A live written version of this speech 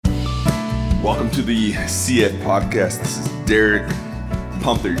Welcome to the CF podcast. This is Derek.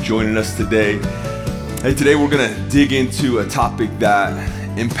 Pumped that you're joining us today. Hey, today we're going to dig into a topic that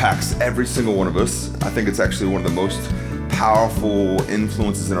impacts every single one of us. I think it's actually one of the most powerful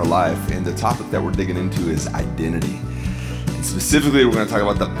influences in our life. And the topic that we're digging into is identity. And specifically, we're going to talk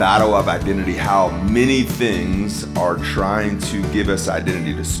about the battle of identity, how many things are trying to give us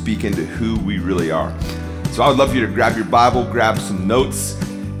identity, to speak into who we really are. So I would love for you to grab your Bible, grab some notes,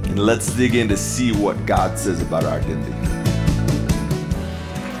 and let's dig in to see what God says about our identity.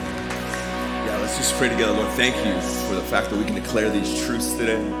 Yeah, let's just pray together. Lord, thank you for the fact that we can declare these truths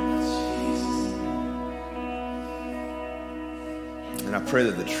today. And I pray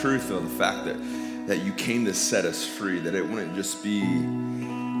that the truth of the fact that you came to set us free, that it wouldn't just be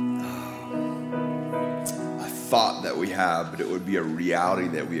a thought that we have, but it would be a reality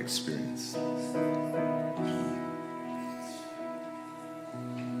that we experience.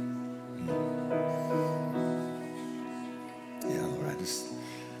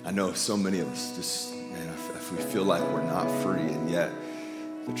 I know so many of us just, if we feel like we're not free, and yet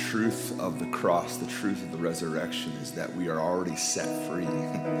the truth of the cross, the truth of the resurrection is that we are already set free.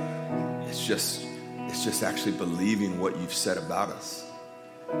 It's just actually believing what you've said about us.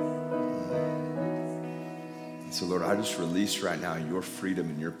 And so, Lord, I just release right now your freedom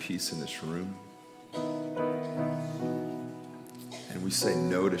and your peace in this room. And we say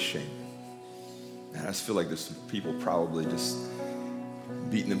no to shame. And I just feel like there's some people probably just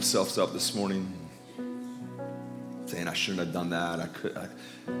beating themselves up this morning, saying, I shouldn't have done that. I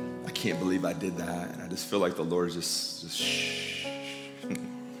can't believe I did that. And I just feel like the Lord is just shh.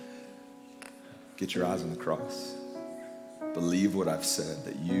 Get your eyes on the cross. Believe what I've said,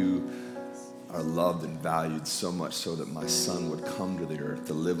 that you are loved and valued so much so that my son would come to the earth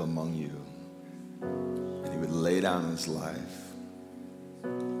to live among you. And he would lay down his life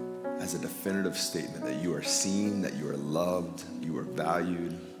as a definitive statement that you are seen, that you are loved, you are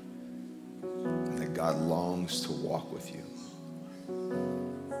valued, and that God longs to walk with you.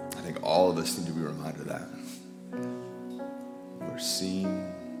 I think all of us need to be reminded of that. You are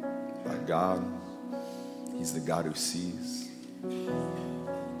seen by God. He's the God who sees. He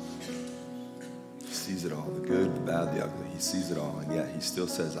sees it all, the good, the bad, the ugly. He sees it all, and yet he still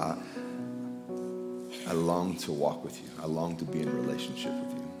says, I long to walk with you. I long to be in a relationship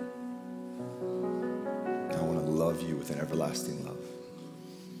with you. I want to love you with an everlasting love.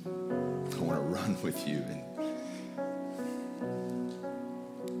 I want to run with you and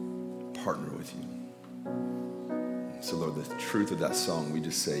partner with you. So, Lord, the truth of that song, we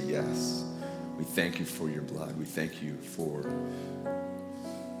just say yes. We thank you for your blood. We thank you for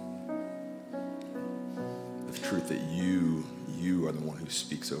the truth that you are the one who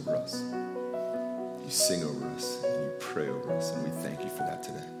speaks over us. You sing over us and you pray over us, and we thank you for that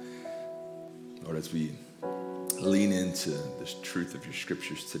today. Lord, as we lean into this truth of your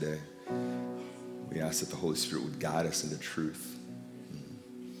scriptures today, we ask that the Holy Spirit would guide us into truth.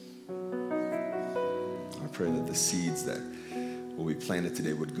 I pray that the seeds that will be planted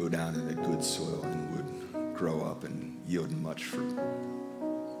today would go down into good soil and would grow up and yield much fruit.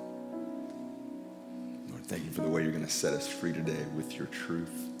 Lord, thank you for the way you're going to set us free today with your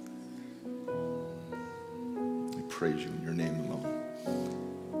truth. We praise you in your name alone.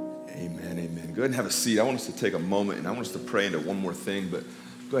 Amen, amen. Go ahead and have a seat. I want us to take a moment, and I want us to pray into one more thing, but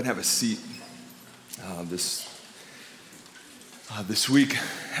go ahead and have a seat. This week, I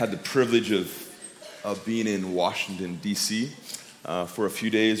had the privilege of being in Washington, D.C. For a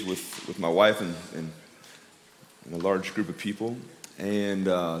few days with my wife and a large group of people. And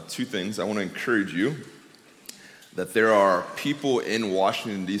two things. I want to encourage you that there are people in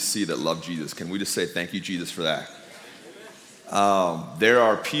Washington, D.C. that love Jesus. Can we just say thank you, Jesus, for that? There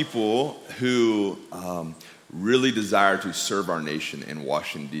are people who really desire to serve our nation in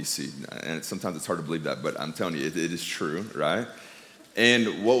Washington, D.C. And sometimes it's hard to believe that, but I'm telling you, it is true, right?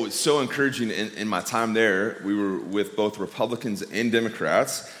 And what was so encouraging in my time there, we were with both Republicans and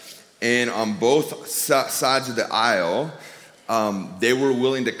Democrats, and on both sides of the aisle, they were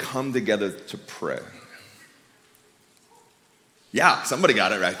willing to come together to pray. Yeah, somebody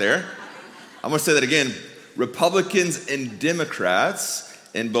got it right there. I'm going to say that again. Republicans and Democrats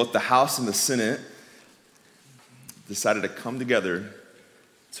in both the House and the Senate decided to come together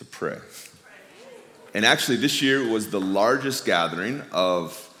to pray. And actually, this year was the largest gathering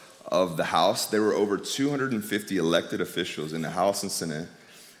of the House. There were over 250 elected officials in the House and Senate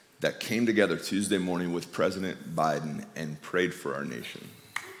that came together Tuesday morning with President Biden and prayed for our nation.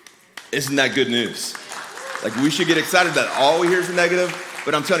 Isn't that good news? Like, we should get excited that all we hear is the negative,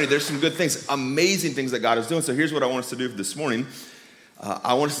 but I'm telling you, there's some good things, amazing things that God is doing. So here's what I want us to do this morning.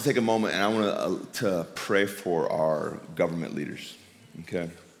 I want us to take a moment and I want to pray for our government leaders, okay?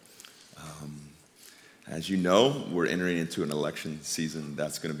 As you know, we're entering into an election season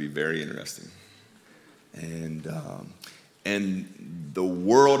that's going to be very interesting. And the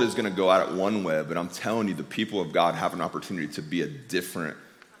world is going to go at it one way, but I'm telling you, the people of God have an opportunity to be a different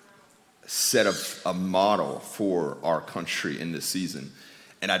set of a model for our country in this season.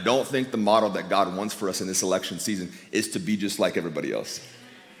 And I don't think the model that God wants for us in this election season is to be just like everybody else.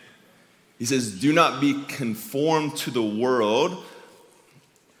 He says, do not be conformed to the world,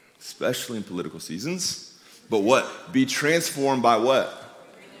 especially in political seasons, but what? Be transformed by what?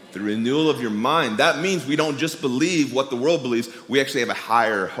 The renewal of your mind. That means we don't just believe what the world believes, we actually have a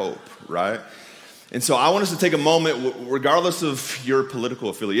higher hope, right? And so I want us to take a moment, regardless of your political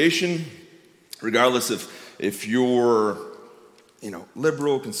affiliation, regardless of if you're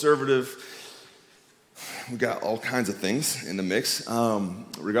liberal, conservative, we got all kinds of things in the mix.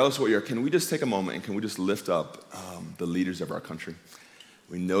 Regardless of what you are, can we just take a moment and can we just lift up the leaders of our country?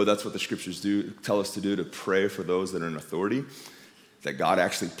 We know that's what the scriptures tell us to do, to pray for those that are in authority, that God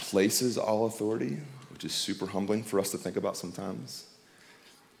actually places all authority, which is super humbling for us to think about sometimes.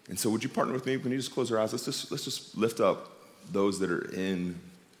 And so would you partner with me? Can you just close our eyes? Let's just lift up those that are in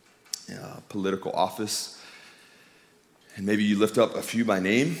political office. And maybe you lift up a few by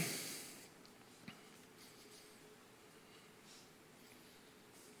name.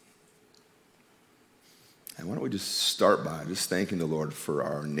 And why don't we just start by just thanking the Lord for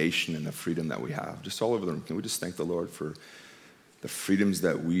our nation and the freedom that we have. Just all over the room, can we just thank the Lord for the freedoms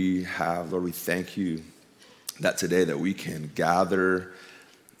that we have? Lord, we thank you that today that we can gather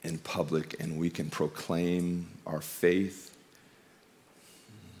in public and we can proclaim our faith,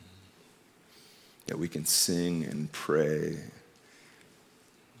 that we can sing and pray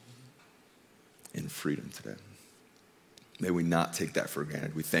in freedom today. May we not take that for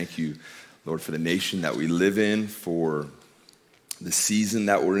granted. We thank you, Lord, for the nation that we live in, for the season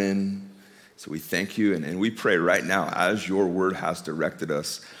that we're in. So we thank you, and we pray right now, as your word has directed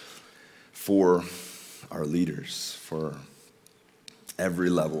us, for our leaders, for every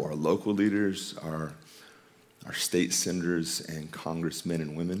level, our local leaders, our state senators and congressmen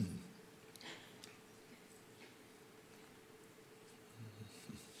and women.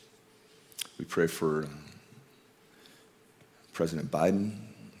 We pray for President Biden,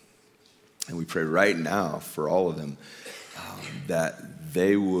 and we pray right now for all of them that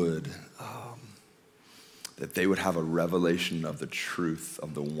they would have a revelation of the truth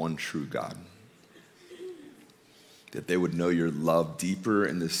of the one true God, that they would know your love deeper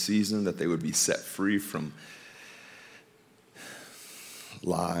in this season, that they would be set free from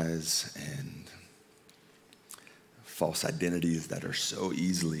lies and false identities that are so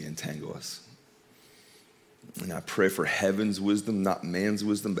easily entangle us. And I pray for heaven's wisdom, not man's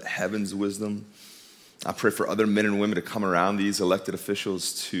wisdom, but heaven's wisdom. I pray for other men and women to come around these elected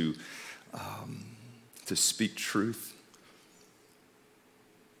officials to speak truth.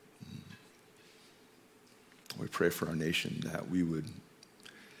 We pray for our nation that we would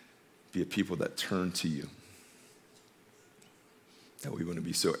be a people that turn to you, that we wouldn't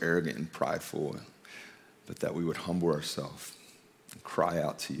be so arrogant and prideful, but that we would humble ourselves and cry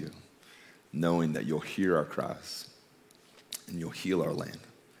out to you, knowing that you'll hear our cries and you'll heal our land.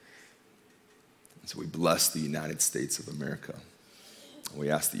 And so we bless the United States of America. And we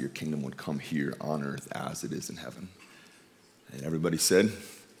ask that your kingdom would come here on earth as it is in heaven. And everybody said,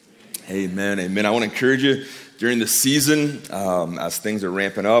 amen, amen. I want to encourage you during the season, as things are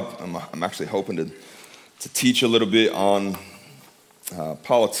ramping up, I'm actually hoping to teach a little bit on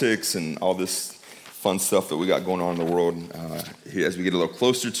politics and all this fun stuff that we got going on in the world here as we get a little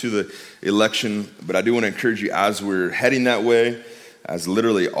closer to the election. But I do want to encourage you as we're heading that way, as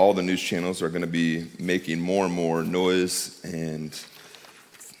literally all the news channels are going to be making more and more noise and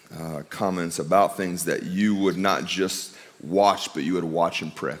comments about things that you would not just watch, but you would watch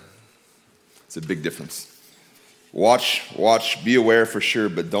and pray. It's a big difference. Watch, be aware for sure,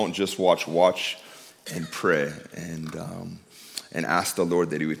 but don't just watch and pray and ask the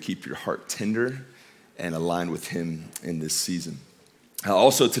Lord that he would keep your heart tender and aligned with him in this season.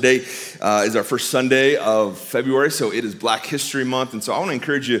 Also, today is our first Sunday of February, so it is Black History Month. And so I want to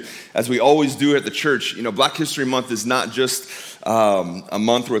encourage you, as we always do at the church, Black History Month is not just a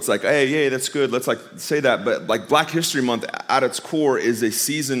month where it's like, hey, that's good, let's say that. But Black History Month at its core is a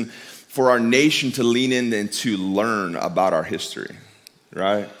season for our nation to lean in and to learn about our history,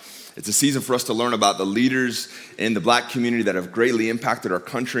 right? It's a season for us to learn about the leaders in the Black community that have greatly impacted our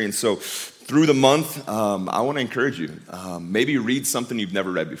country. And so through the month, I want to encourage you, maybe read something you've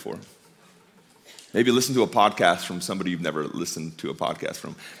never read before. Maybe listen to a podcast from somebody you've never listened to a podcast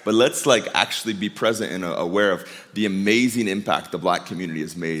from. But let's actually be present and aware of the amazing impact the Black community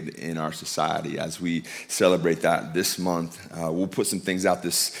has made in our society as we celebrate that this month. We'll put some things out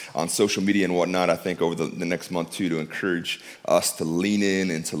on social media and whatnot, I think, over the next month too, to encourage us to lean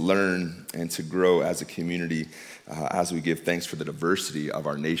in and to learn and to grow as a community as we give thanks for the diversity of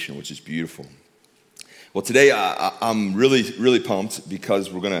our nation, which is beautiful. Well, today I'm really, really pumped because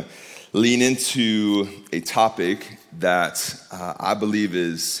we're going to lean into a topic that I believe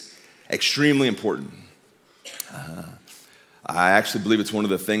is extremely important. I actually believe it's one of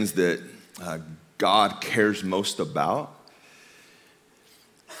the things that God cares most about.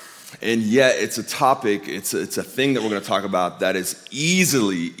 And yet it's a topic, it's a thing that we're going to talk about that is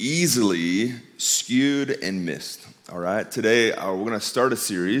easily skewed and missed. All right? Today we're going to start a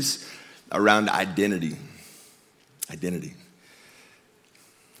series around identity. Identity.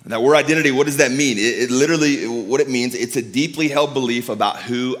 That word identity, what does that mean? It literally, what it means, it's a deeply held belief about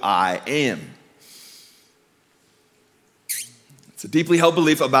who I am. It's a deeply held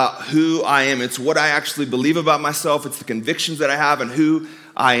belief about who I am. It's what I actually believe about myself. It's the convictions that I have and who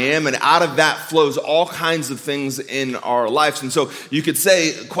I am. And out of that flows all kinds of things in our lives. And so you could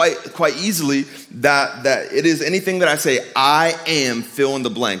say quite easily that it is anything that I say, I am, fill in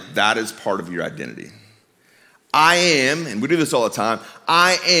the blank. That is part of your identity. I am, and we do this all the time,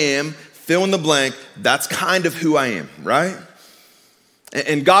 I am, fill in the blank, that's kind of who I am, right?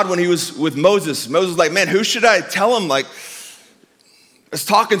 And God, when he was with Moses was like, man, who should I tell him, is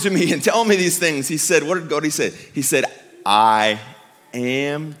talking to me and telling me these things? He said, what did God say? He said, I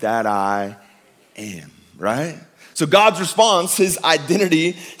am that I am, right? So God's response, his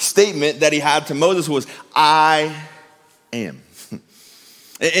identity statement that he had to Moses was, I am.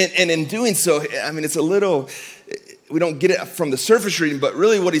 And in doing so, I mean, it's a little, we don't get it from the surface reading, but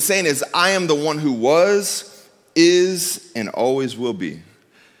really what he's saying is, I am the one who was, is, and always will be.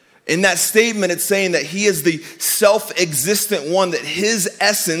 In that statement, it's saying that he is the self-existent one, that his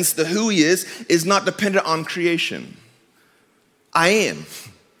essence, the who he is not dependent on creation. I am,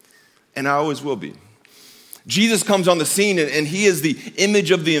 and I always will be. Jesus comes on the scene, and he is the image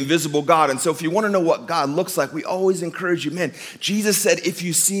of the invisible God. And so if you want to know what God looks like, we always encourage you, man, Jesus said, if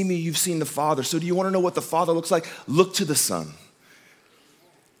you see me, you've seen the Father. So do you want to know what the Father looks like? Look to the Son.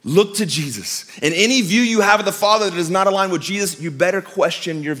 Look to Jesus. And any view you have of the Father that does not align with Jesus, you better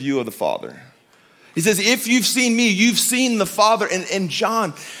question your view of the Father. He says, if you've seen me, you've seen the Father. And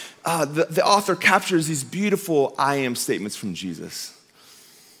John, the author, captures these beautiful I am statements from Jesus.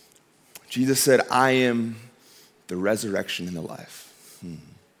 Jesus said, I am the resurrection and the life.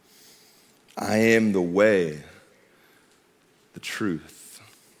 I am the way, the truth,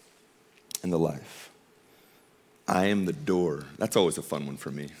 and the life. I am the door. That's always a fun one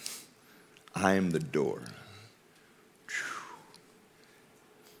for me. I am the door.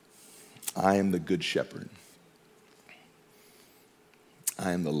 I am the good shepherd.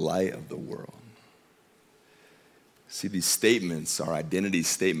 I am the light of the world. See, these statements are identity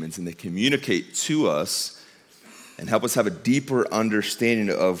statements, and they communicate to us and help us have a deeper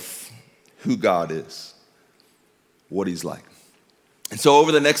understanding of who God is, what he's like. And so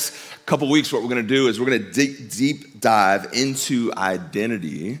over the next couple weeks, what we're going to do is we're going to deep dive into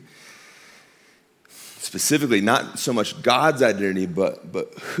identity, specifically not so much God's identity,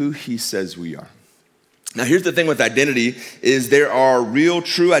 but who he says we are. Now, here's the thing with identity is there are real,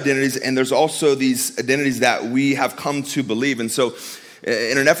 true identities, and there's also these identities that we have come to believe. And so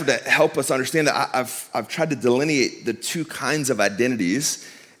in an effort to help us understand that, I've tried to delineate the two kinds of identities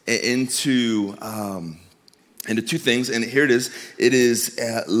into two things. And here it is. It is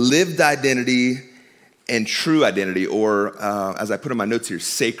lived identity and true identity, or as I put in my notes here,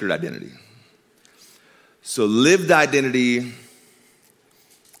 sacred identity. So lived identity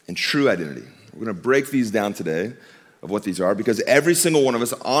and true identity. We're going to break these down today of what these are, because every single one of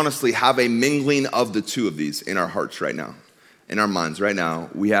us honestly have a mingling of the two of these in our hearts right now. In our minds right now,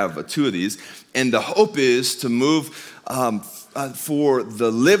 we have two of these. And the hope is to move for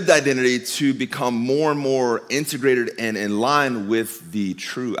the lived identity to become more and more integrated and in line with the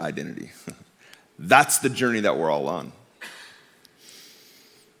true identity. That's the journey that we're all on.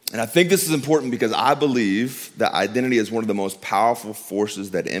 And I think this is important because I believe that identity is one of the most powerful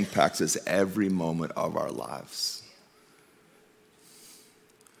forces that impacts us every moment of our lives.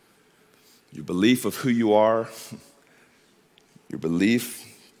 Your belief of who you are, your belief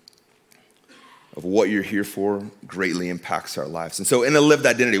of what you're here for greatly impacts our lives. And so in a lived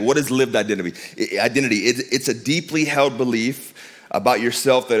identity, what is lived identity? It's a deeply held belief about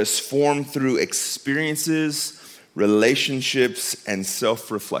yourself that is formed through experiences, relationships, and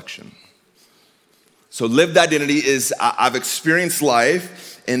self-reflection. So lived identity is I've experienced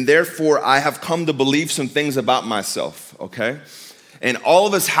life, and therefore I have come to believe some things about myself, okay? And all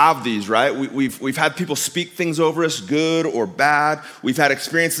of us have these, right? We've had people speak things over us, good or bad. We've had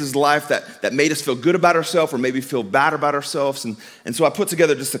experiences in life that made us feel good about ourselves or maybe feel bad about ourselves. And so I put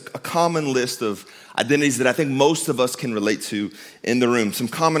together just a common list of identities that I think most of us can relate to in the room. Some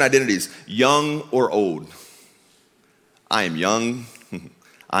common identities, young or old. I am young,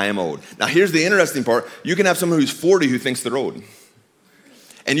 I am old. Now here's the interesting part. You can have someone who's 40 who thinks they're old.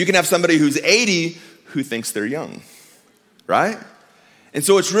 And you can have somebody who's 80 who thinks they're young, right? And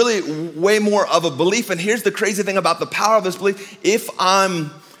so it's really way more of a belief. And here's the crazy thing about the power of this belief. If I'm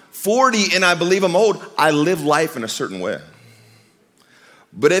 40 and I believe I'm old, I live life in a certain way.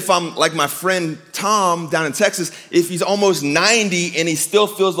 But if I'm like my friend Tom down in Texas, if he's almost 90 and he still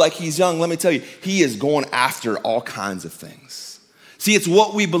feels like he's young, let me tell you, he is going after all kinds of things. See, it's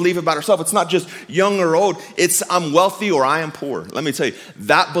what we believe about ourselves. It's not just young or old. It's I'm wealthy or I am poor. Let me tell you,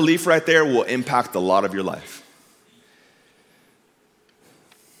 that belief right there will impact a lot of your life.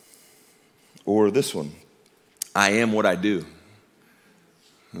 Or this one, I am what I do.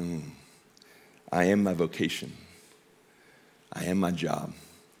 I am my vocation. I am my job.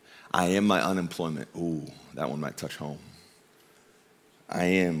 I am my unemployment. Ooh, that one might touch home. I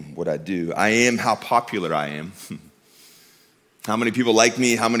am what I do. I am how popular I am. How many people like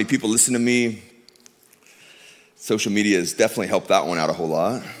me? How many people listen to me? Social media has definitely helped that one out a whole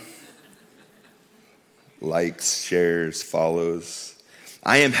lot. Likes, shares, follows.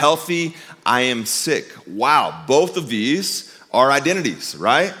 I am healthy, I am sick. Wow, both of these are identities,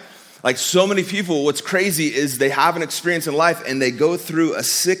 right? Like so many people, what's crazy is they have an experience in life and they go through a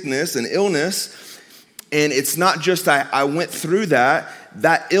sickness, an illness, and it's not just I went through that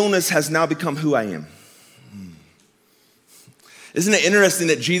illness has now become who I am. Isn't it interesting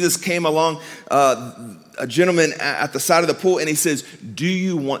that Jesus came along, a gentleman at the side of the pool, and he says, do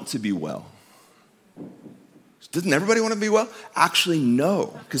you want to be well? Doesn't everybody want to be well? Actually,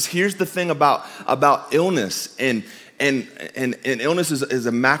 no. Because here's the thing about illness, and illness is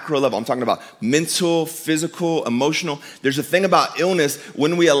a macro level. I'm talking about mental, physical, emotional. There's a thing about illness,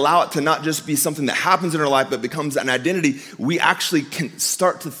 when we allow it to not just be something that happens in our life, but becomes an identity, we actually can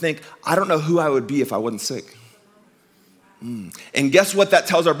start to think, I don't know who I would be if I wasn't sick. And guess what that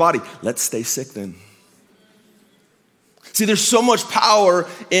tells our body? Let's stay sick then. See, there's so much power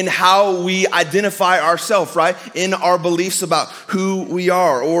in how we identify ourselves, right? In our beliefs about who we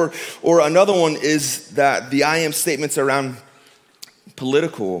are. Or another one is that the I am statements around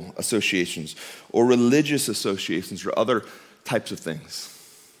political associations or religious associations or other types of things.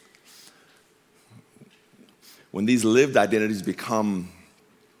 When these lived identities become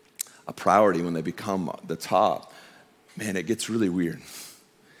a priority, when they become the top, man, it gets really weird,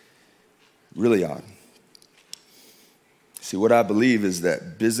 really odd. See, what I believe is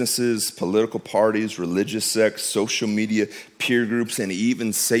that businesses, political parties, religious sects, social media, peer groups, and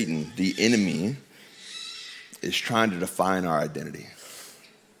even Satan, the enemy, is trying to define our identity.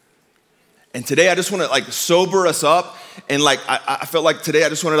 And today I just want to sober us up, and I felt like today I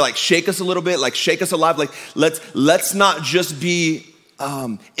just wanted to shake us a little bit, shake us alive. Let's not just be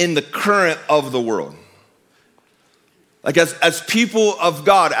in the current of the world. As people of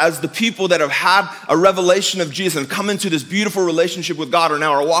God, as the people that have had a revelation of Jesus and come into this beautiful relationship with God or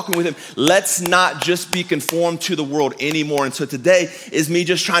now are walking with Him, let's not just be conformed to the world anymore. And so today is me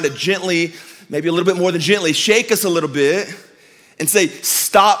just trying to gently, maybe a little bit more than gently, shake us a little bit and say,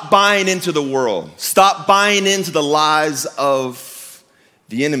 stop buying into the world. Stop buying into the lies of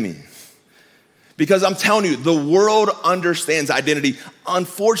the enemy. Because I'm telling you, the world understands identity,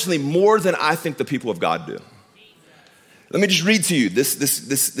 unfortunately, more than I think the people of God do. Let me just read to you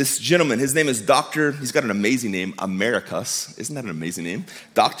this gentleman. His name is he's got an amazing name, Americus. Isn't that an amazing name?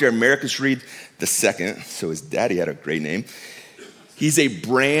 Dr. Americus Reed II. So his daddy had a great name. He's a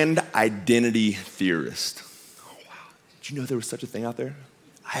brand identity theorist. Oh, wow. Did you know there was such a thing out there?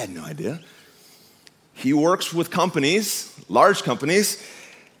 I had no idea. He works with companies, large companies,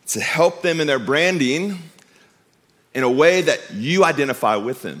 to help them in their branding in a way that you identify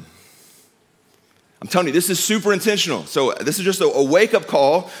with them. I'm telling you, this is super intentional. So this is just a wake-up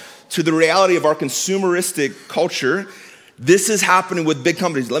call to the reality of our consumeristic culture. This is happening with big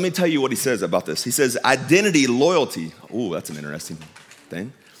companies. Let me tell you what he says about this. He says, identity loyalty. Ooh, that's an interesting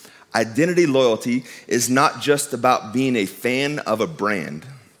thing. Identity loyalty is not just about being a fan of a brand.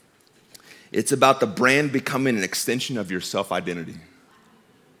 It's about the brand becoming an extension of your self-identity.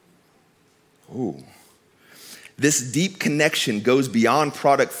 Ooh. This deep connection goes beyond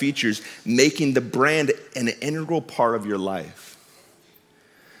product features, making the brand an integral part of your life.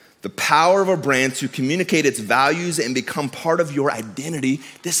 The power of a brand to communicate its values and become part of your identity.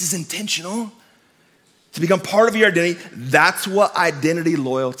 This is intentional. To become part of your identity, that's what identity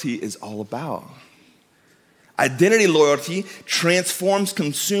loyalty is all about. Identity loyalty transforms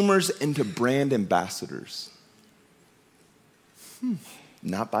consumers into brand ambassadors.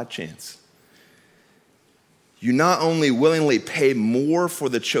 Not by chance. You not only willingly pay more for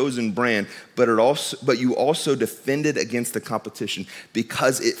the chosen brand, but you also defend it against the competition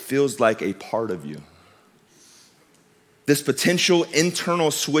because it feels like a part of you. This potential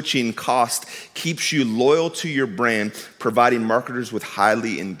internal switching cost keeps you loyal to your brand, providing marketers with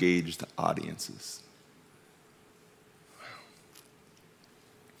highly engaged audiences.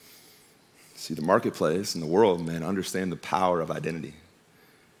 See, the marketplace and the world, man, understand the power of identity.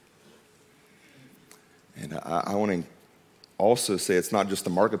 And I want to also say it's not just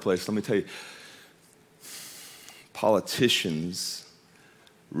the marketplace. Let me tell you, politicians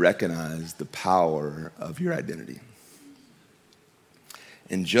recognize the power of your identity.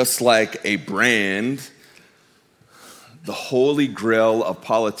 And just like a brand, the holy grail of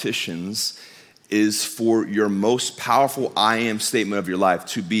politicians is for your most powerful I am statement of your life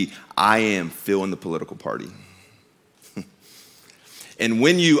to be, I am fill in the political party. And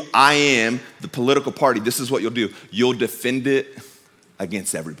when you I am the political party, this is what you'll do. You'll defend it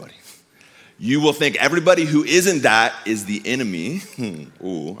against everybody. You will think everybody who isn't that is the enemy.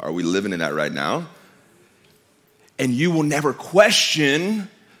 Ooh, are we living in that right now? And you will never question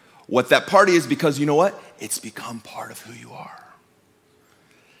what that party is because you know what? It's become part of who you are.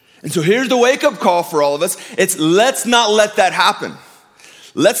 And so here's the wake-up call for all of us. It's let's not let that happen.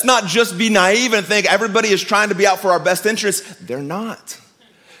 Let's not just be naive and think everybody is trying to be out for our best interests. They're not.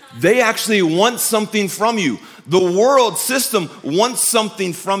 They actually want something from you. The world system wants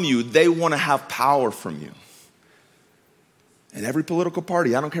something from you. They want to have power from you. And every political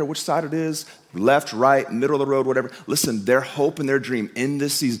party, I don't care which side it is, left, right, middle of the road, whatever. Listen, their hope and their dream in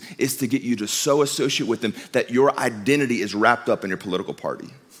this season is to get you to so associate with them that your identity is wrapped up in your political party.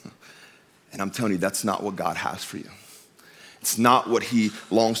 And I'm telling you, that's not what God has for you. It's not what he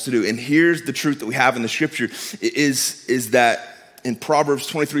longs to do. And here's the truth that we have in the scripture is that in Proverbs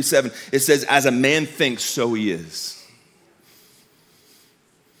 23:7, it says, as a man thinks, so he is.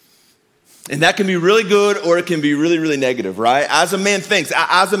 And that can be really good or it can be really, really negative, right? As a man thinks,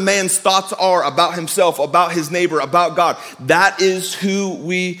 as a man's thoughts are about himself, about his neighbor, about God, that is who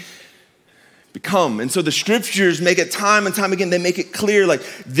we become. And so the scriptures make it time and time again, they make it clear, like,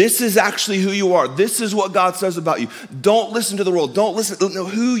 this is actually who you are. This is what God says about you. Don't listen to the world. Don't know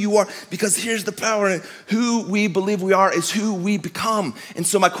who you are, because here's the power in it. Who we believe we are is who we become. And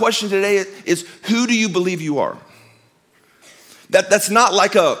so my question today is who do you believe you are? That's not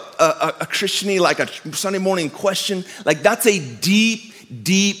like a Christian-y, like a Sunday morning question. Like, that's a deep,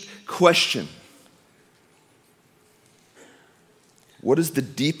 deep question. What is the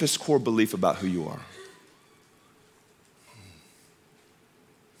deepest core belief about who you are?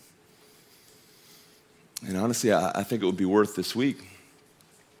 And honestly, I think it would be worth this week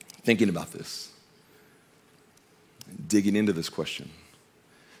thinking about this, digging into this question.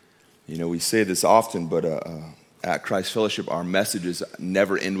 You know, we say this often, but at Christ Fellowship, our messages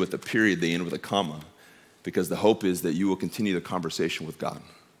never end with a period, they end with a comma, because the hope is that you will continue the conversation with God.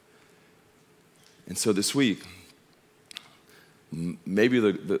 And so this week, maybe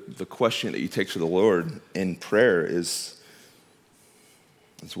the question that you take to the Lord in prayer is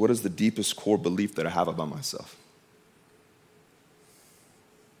what is the deepest core belief that I have about myself?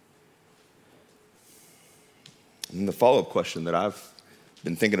 And the follow-up question that I've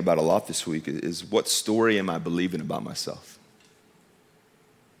been thinking about a lot this week is what story am I believing about myself?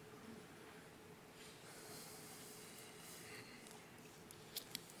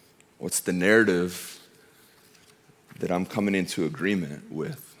 What's the narrative that I'm coming into agreement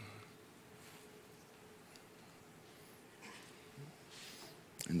with?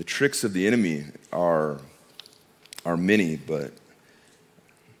 And the tricks of the enemy are many, but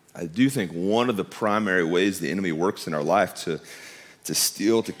I do think one of the primary ways the enemy works in our life to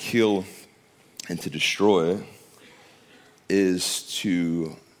steal, to kill, and to destroy is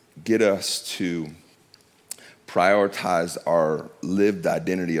to get us to prioritize our lived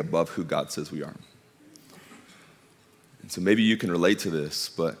identity above who God says we are. And so maybe you can relate to this,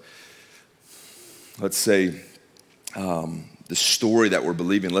 but let's say the story that we're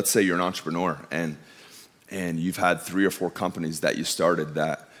believing, let's say you're an entrepreneur and you've had 3 or 4 companies that you started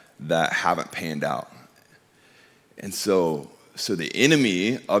that haven't panned out. And so the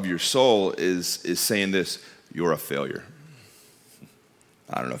enemy of your soul is saying this: you're a failure.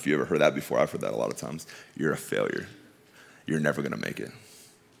 I don't know if you ever heard that before. I've heard that a lot of times. You're a failure. You're never going to make it.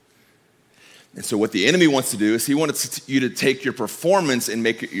 And so what the enemy wants to do is he wants you to take your performance and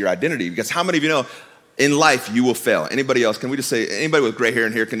make it your identity. Because how many of you know in life you will fail? Anybody else? Can we just say, anybody with gray hair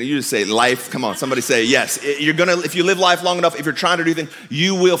in here, can you just say life? Come on, somebody say yes. If you live life long enough, if you're trying to do things,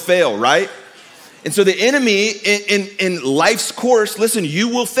 you will fail, right? And so the enemy in life's course, listen, you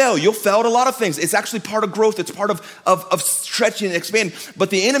will fail. You'll fail at a lot of things. It's actually part of growth. It's part of stretching and expanding.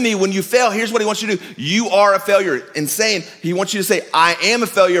 But the enemy, when you fail, here's what he wants you to do. You are a failure. And saying, he wants you to say, I am a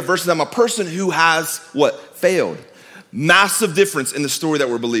failure versus I'm a person who has what? Failed. Massive difference in the story that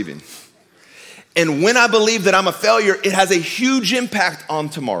we're believing. And when I believe that I'm a failure, it has a huge impact on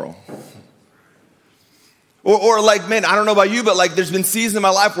tomorrow. Or like, man, I don't know about you, but like there's been seasons in my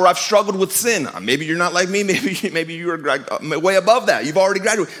life where I've struggled with sin. Maybe you're not like me. Maybe you are way above that. You've already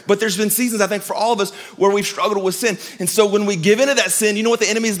graduated. But there's been seasons, I think, for all of us where we've struggled with sin. And so when we give into that sin, you know what the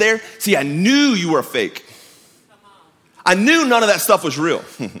enemy is there? See, I knew you were fake. I knew none of that stuff was real.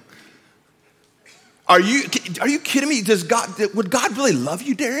 Are you kidding me? Would God really love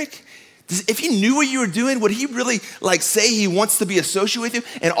you, Derek? If he knew what you were doing, would he really like say he wants to be associated with you?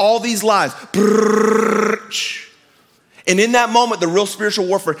 And all these lies. And in that moment, the real spiritual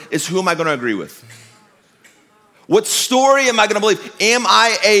warfare is, who am I going to agree with? What story am I going to believe? Am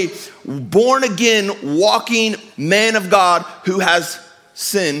I a born again, walking man of God who has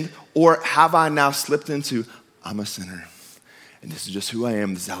sinned? Or have I now slipped into, I'm a sinner and this is just who I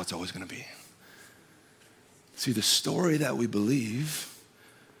am. This is how it's always going to be. See, the story that we believe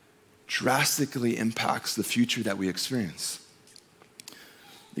drastically impacts the future that we experience.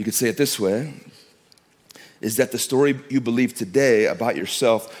 You could say it this way, is that the story you believe today about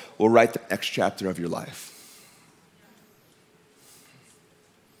yourself will write the next chapter of your life.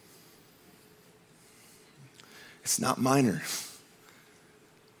 It's not minor.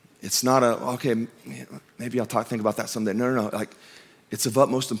 It's not okay, maybe I'll think about that someday. No. Like, it's of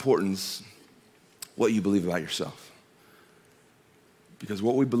utmost importance what you believe about yourself. Because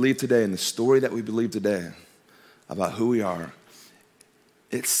what we believe today and the story that we believe today about who we are,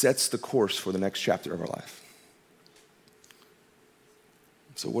 it sets the course for the next chapter of our life.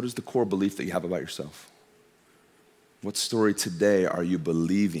 So what is the core belief that you have about yourself? What story today are you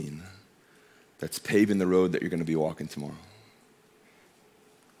believing that's paving the road that you're going to be walking tomorrow?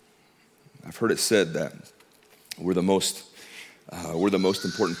 I've heard it said that we're the most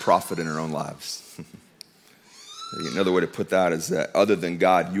important prophet in our own lives. Another way to put that is that other than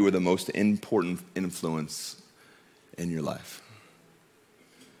God, you are the most important influence in your life.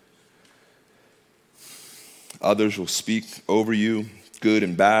 Others will speak over you, good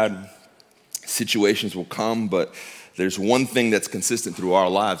and bad. Situations will come, but there's one thing that's consistent through our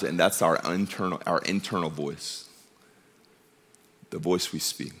lives, and that's our internal voice, the voice we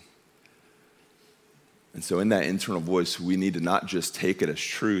speak. And so in that internal voice, we need to not just take it as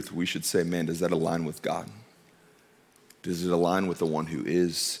truth. We should say, man, does that align with God? Does it align with the one who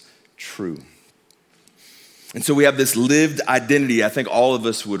is true? And so we have this lived identity. I think all of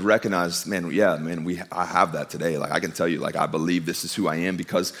us would recognize, I have that today. Like, I can tell you, like, I believe this is who I am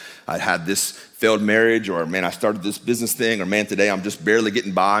because I had this failed marriage, or man, I started this business thing, or man, today I'm just barely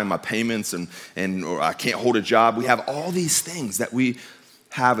getting by my payments, or I can't hold a job. We have all these things that we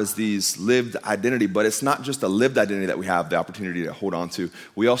have as these lived identity, but it's not just a lived identity that we have the opportunity to hold on to.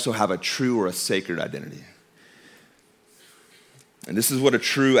 We also have a true or a sacred identity. And this is what a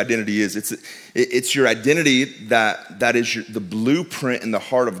true identity is. It's your identity that is the blueprint in the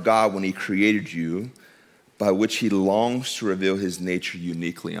heart of God when he created you, by which he longs to reveal his nature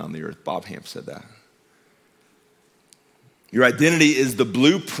uniquely on the earth. Bob Hamp said that. Your identity is the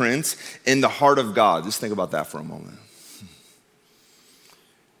blueprint in the heart of God. Just think about that for a moment.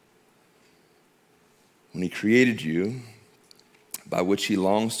 When he created you, by which he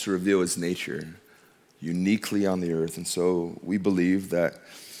longs to reveal his nature uniquely on the earth. And so we believe that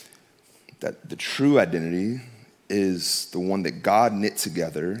the true identity is the one that God knit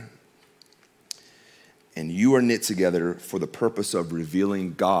together, and you are knit together for the purpose of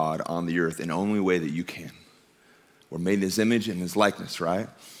revealing God on the earth in the only way that you can. We're made in his image and his likeness, right?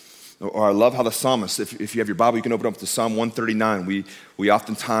 Or I love how the psalmist, if you have your Bible, you can open up to Psalm 139. We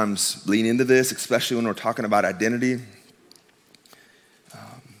oftentimes lean into this, especially when we're talking about identity.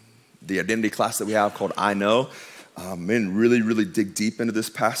 The identity class that we have called I Know. Men really, really dig deep into this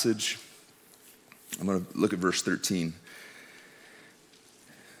passage. I'm going to look at verse 13.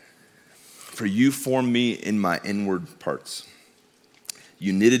 For you formed me in my inward parts.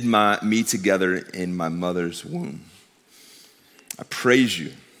 You knitted me together in my mother's womb. I praise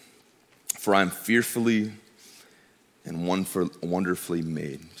you, for I am fearfully and wonderfully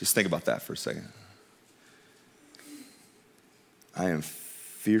made. Just think about that for a second. I am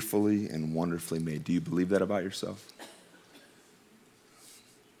fearfully and wonderfully made. Do you believe that about yourself?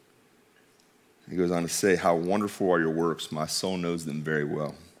 He goes on to say, how wonderful are your works. My soul knows them very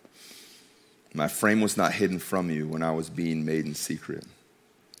well. My frame was not hidden from you when I was being made in secret,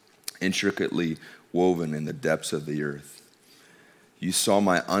 intricately woven in the depths of the earth. You saw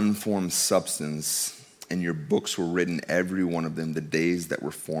my unformed substance, and your books were written, every one of them, the days that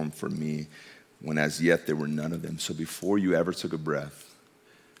were formed for me, when as yet there were none of them. So before you ever took a breath,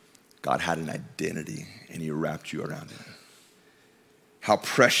 God had an identity, and he wrapped you around it. How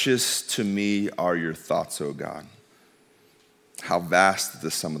precious to me are your thoughts, O God. How vast is the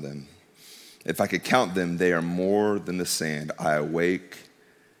sum of them. If I could count them, they are more than the sand. I awake,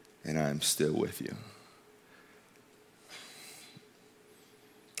 and I am still with you.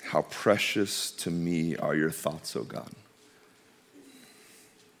 How precious to me are your thoughts, O God.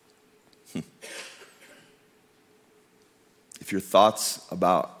 If your thoughts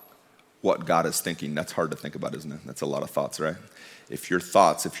about what God is thinking, that's hard to think about, isn't it? That's a lot of thoughts, right? If your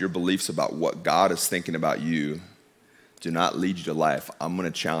thoughts, if your beliefs about what God is thinking about you do not lead you to life, I'm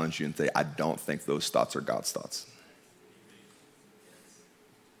going to challenge you and say, I don't think those thoughts are God's thoughts.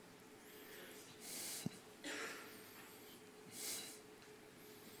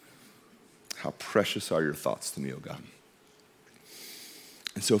 How precious are your thoughts to me, O God.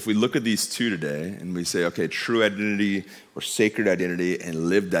 And so if we look at these two today and we say, okay, true identity or sacred identity and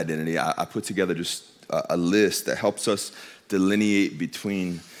lived identity, I put together just a list that helps us delineate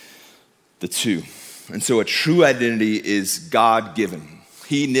between the two. And so a true identity is God-given.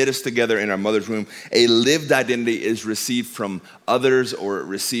 He knit us together in our mother's womb. A lived identity is received from others or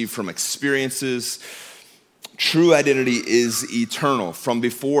received from experiences. True identity is eternal. From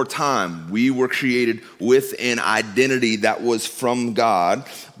before time, we were created with an identity that was from God,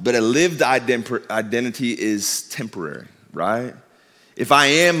 but a lived identity is temporary, right? If I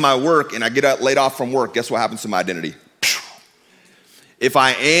am my work and I get laid off from work, guess what happens to my identity? If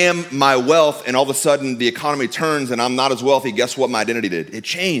I am my wealth and all of a sudden the economy turns and I'm not as wealthy, guess what my identity did? It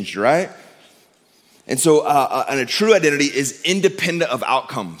changed, right? And so and a true identity is independent of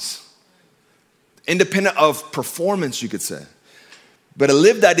outcomes. Independent of performance, you could say. But a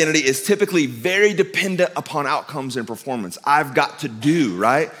lived identity is typically very dependent upon outcomes and performance. I've got to do,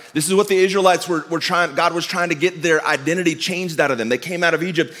 right? This is what the Israelites were trying, God was trying to get their identity changed out of them. They came out of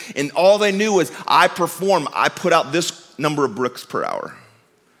Egypt and all they knew was, I perform, I put out this number of bricks per hour.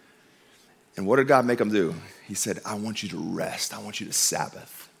 And what did God make them do? He said, I want you to rest. I want you to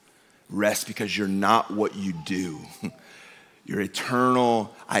Sabbath. Rest because you're not what you do. Your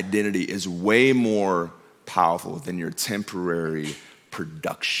eternal identity is way more powerful than your temporary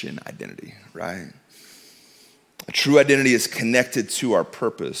production identity, right? A true identity is connected to our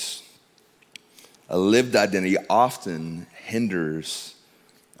purpose. A lived identity often hinders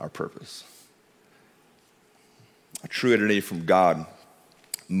our purpose. A true identity from God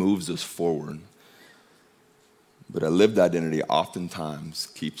moves us forward, but a lived identity oftentimes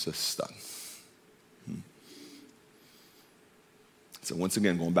keeps us stuck. So once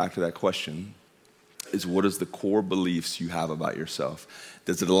again, going back to that question, is what is the core beliefs you have about yourself?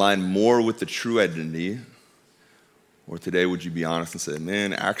 Does it align more with the true identity? Or today, would you be honest and say,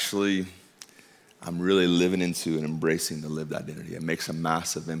 man, actually, I'm really living into and embracing the lived identity. It makes a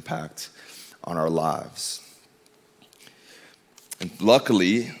massive impact on our lives. And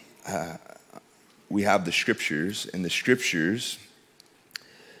luckily, we have the scriptures, and the scriptures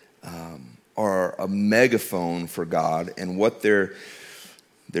are a megaphone for God, and what they're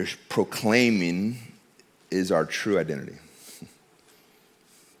proclaiming is our true identity.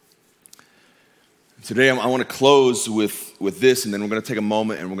 Today, I want to close with this, and then we're going to take a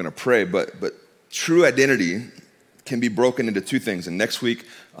moment and we're going to pray. But true identity can be broken into two things. And next week,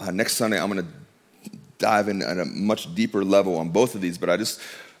 next Sunday, I'm going to dive in at a much deeper level on both of these. But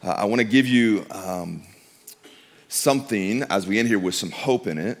I want to give you something as we end here with some hope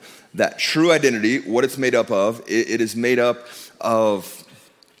in it. That true identity, what it's made up of, it is made up of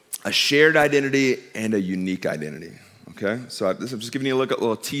a shared identity and a unique identity. Okay, so I'm just giving you a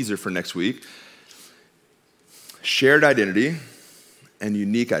little teaser for next week. Shared identity and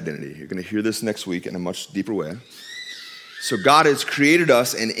unique identity. You're going to hear this next week in a much deeper way. So God has created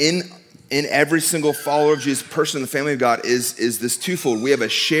us, and in every single follower of Jesus, person in the family of God, is this twofold. We have a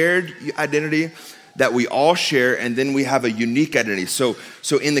shared identity that we all share, and then we have a unique identity. So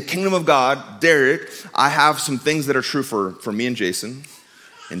in the kingdom of God, Derek, I have some things that are true for me and Jason,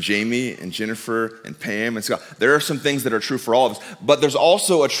 and Jamie, and Jennifer, and Pam, and Scott. There are some things that are true for all of us, but there's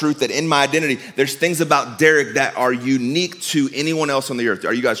also a truth that in my identity, there's things about Derek that are unique to anyone else on the earth.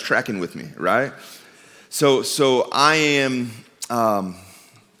 Are you guys tracking with me, right? So I am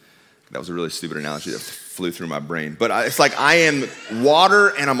That was a really stupid analogy that flew through my brain. But it's like I am water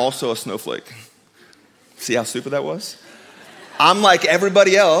and I'm also a snowflake. See how stupid that was? I'm like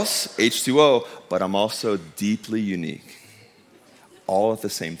everybody else, H2O, but I'm also deeply unique. All at the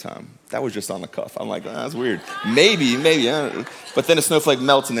same time. That was just on the cuff. I'm like, that's weird. Maybe. But then a snowflake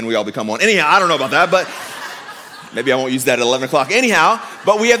melts and then we all become one. Anyhow, I don't know about that, but maybe I won't use that at 11 o'clock. Anyhow,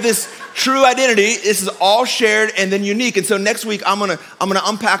 but we have this true identity. This is all shared and then unique. And so next week, I'm gonna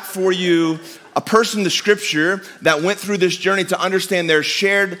unpack for you a person in the scripture that went through this journey to understand their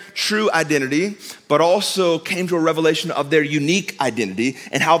shared true identity, but also came to a revelation of their unique identity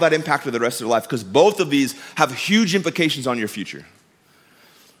and how that impacted the rest of their life. Because both of these have huge implications on your future.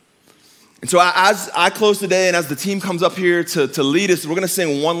 And so as I close today and as the team comes up here to lead us, we're gonna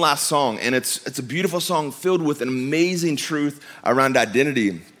sing one last song. And it's a beautiful song filled with an amazing truth around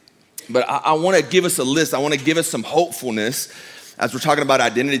identity. But I wanna give us a list. I wanna give us some hopefulness as we're talking about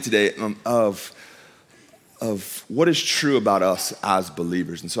identity today of what is true about us as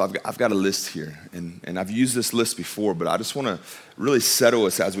believers. And so I've got a list here. And I've used this list before, but I just wanna really settle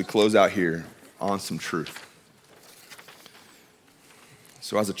us as we close out here on some truth.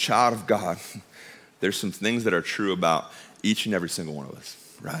 So as a child of God, there's some things that are true about each and every single one of us,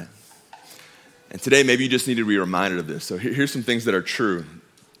 right? And today, maybe you just need to be reminded of this. So here's some things that are true.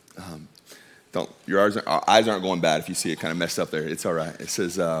 Your eyes aren't going bad if you see it kind of messed up there. It's all right. It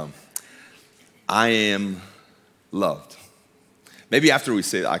says, I am loved. Maybe after we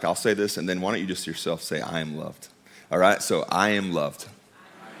say, like I'll say this, and then why don't you just yourself say, I am loved. All right, so I am loved.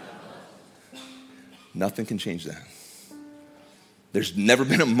 Nothing can change that. There's never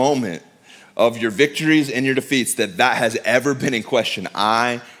been a moment of your victories and your defeats that has ever been in question.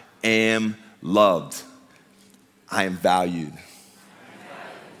 I am loved. I am valued.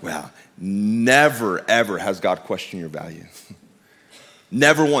 Wow. Never, ever has God questioned your value.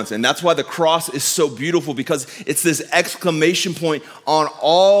 Never once. And that's why the cross is so beautiful, because it's this exclamation point on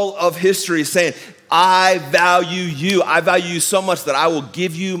all of history saying, I value you. I value you so much that I will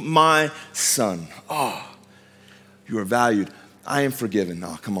give you my son. Oh, you are valued. I am forgiven.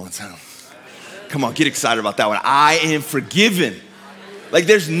 Oh, come on, son. Come on, get excited about that one. I am forgiven. Like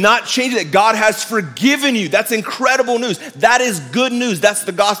there's not changing that. God has forgiven you. That's incredible news. That is good news. That's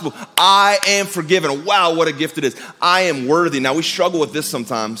the gospel. I am forgiven. Wow, what a gift it is. I am worthy. Now we struggle with this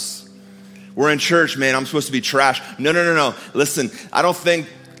sometimes. We're in church, man. I'm supposed to be trash. No. Listen, I don't think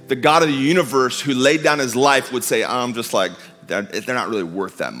the God of the universe who laid down his life would say, I'm just like, they're not really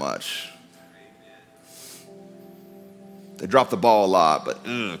worth that much. They drop the ball a lot, but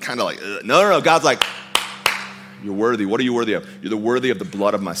kind of like, no. God's like, you're worthy. What are you worthy of? You're worthy of the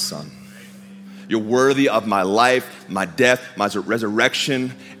blood of my son. You're worthy of my life, my death, my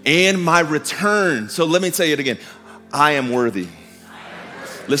resurrection, and my return. So let me tell you it again. I am worthy.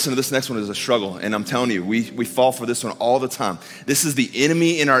 Listen, this next one is a struggle, and I'm telling you, we fall for this one all the time. This is the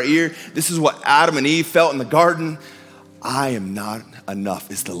enemy in our ear. This is what Adam and Eve felt in the garden. I am not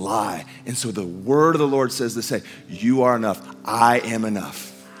enough is the lie. And so the word of the Lord says to say, you are enough. I am enough.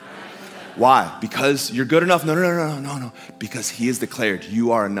 Why? Because you're good enough? No. Because he has declared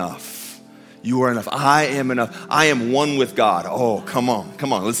you are enough. You are enough. I am enough. I am one with God. Oh, come on.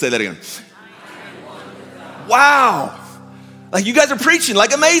 Let's say that again. Wow. Like you guys are preaching,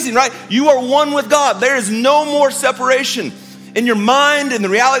 like amazing, right? You are one with God. There is no more separation. In your mind, in the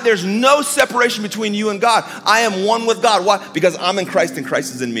reality, there's no separation between you and God. I am one with God. Why? Because I'm in Christ and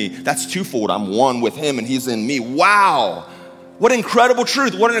Christ is in me. That's twofold. I'm one with him and he's in me. Wow. What incredible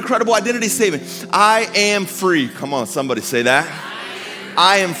truth. What an incredible identity statement. I am free. Come on, somebody say that.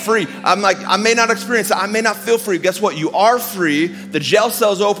 I am free. I'm like, I may not experience it. I may not feel free. Guess what? You are free. The jail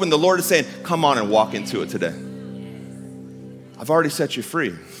cell's open. The Lord is saying, come on and walk into it today. I've already set you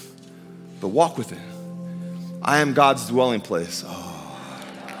free, but walk with it. I am God's dwelling place. Oh.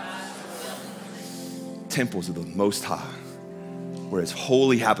 Temples of the Most High, where it's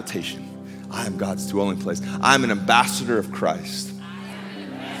holy habitation. I am God's dwelling place. I'm an ambassador of Christ.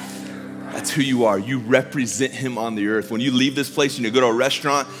 That's who you are. You represent him on the earth. When you leave this place and you go to a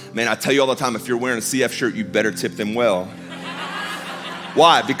restaurant, man, I tell you all the time, if you're wearing a CF shirt, you better tip them well.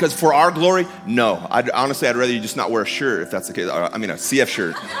 Why? Because for our glory? No. Honestly, I'd rather you just not wear a shirt if that's the case. I mean, a CF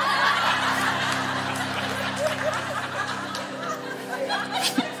shirt.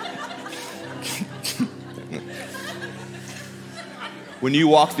 When you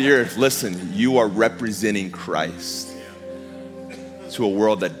walk the earth, listen, you are representing Christ to a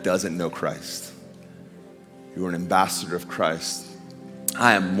world that doesn't know Christ. You are an ambassador of Christ.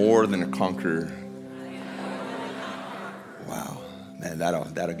 I am more than a conqueror. Wow, man,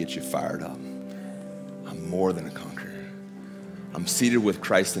 that'll get you fired up. I'm more than a conqueror. I'm seated with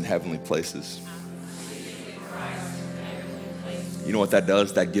Christ in heavenly places. You know what that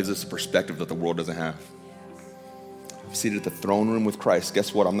does? That gives us a perspective that the world doesn't have. I'm seated at the throne room with Christ.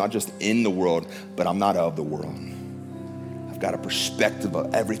 Guess what? I'm not just in the world, but I'm not of the world. I've got a perspective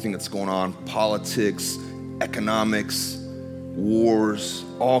of everything that's going on, politics, economics, wars,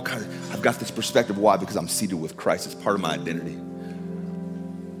 all kinds. I've got this perspective. Why? Because I'm seated with Christ. It's part of my identity.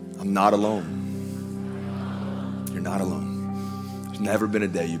 I'm not alone. You're not alone. There's never been a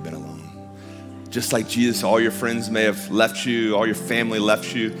day you've been alone. Just like Jesus, all your friends may have left you, all your family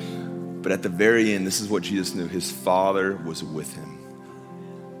left you, but at the very end, this is what Jesus knew. His Father was with him.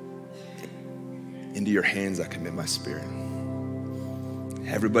 Into your hands I commit my spirit.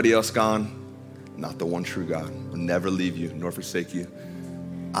 Everybody else gone, not the one true God. Will never leave you nor forsake you.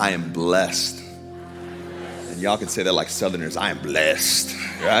 I am blessed. And y'all can say that like Southerners. I am blessed,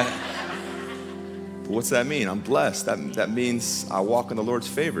 right? But what's that mean? I'm blessed. That means I walk in the Lord's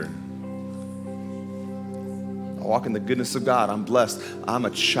favor. I walk in the goodness of God. I'm blessed. I'm a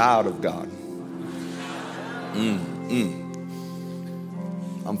child of God.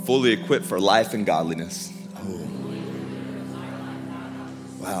 I'm fully equipped for life and godliness. Oh.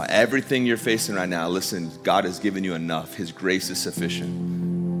 Wow, everything you're facing right now, listen, God has given you enough. His grace is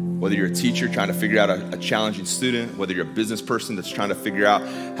sufficient. Whether you're a teacher trying to figure out a challenging student, whether you're a business person that's trying to figure out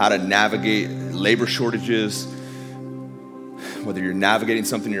how to navigate labor shortages, whether you're navigating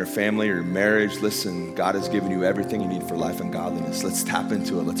something in your family or your marriage, listen, God has given you everything you need for life and godliness. Let's tap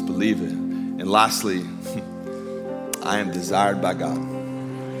into it. Let's believe it. And lastly, I am desired by God.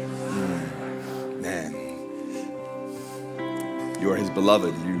 Man, you are his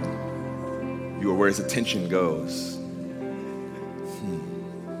beloved. You are where his attention goes.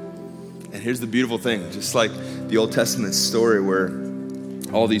 And here's the beautiful thing. Just like the Old Testament story where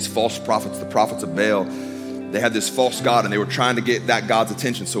all these false prophets, the prophets of Baal, they had this false god and they were trying to get that God's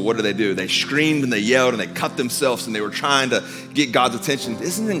attention. So what do? They screamed and they yelled and they cut themselves and they were trying to get God's attention.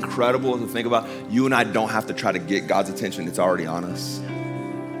 Isn't it incredible to think about? You and I don't have to try to get God's attention. It's already on us.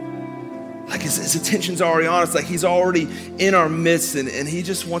 Like his attention's already on us. Like he's already in our midst and he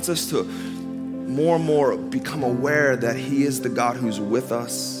just wants us to more and more become aware that he is the God who's with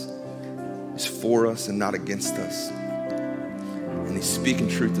us. He's for us and not against us. And he's speaking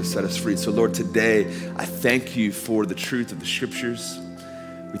truth to set us free. So Lord, today, I thank you for the truth of the scriptures.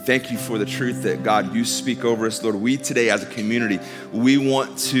 We thank you for the truth that God, you speak over us. Lord, we today as a community, we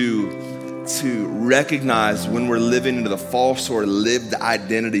want to recognize when we're living into the false or lived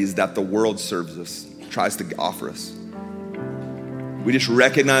identities that the world serves us, tries to offer us. We just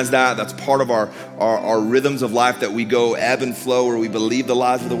recognize that. That's part of our rhythms of life, that we go ebb and flow, where we believe the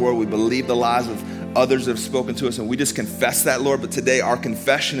lies of the world, we believe the lies of others that have spoken to us, and we just confess that, Lord. But today our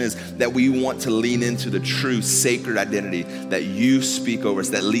confession is that we want to lean into the true sacred identity that you speak over us,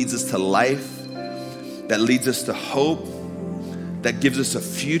 that leads us to life, that leads us to hope, that gives us a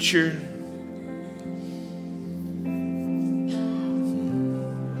future.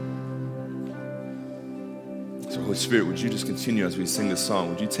 So Holy Spirit, would you just continue as we sing this song?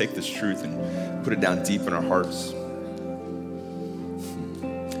 Would you take this truth and put it down deep in our hearts?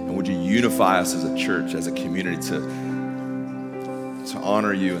 And would you unify us as a church, as a community, to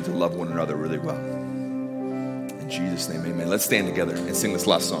honor you and to love one another really well? In Jesus' name, amen. Let's stand together and sing this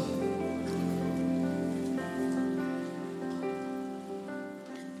last song.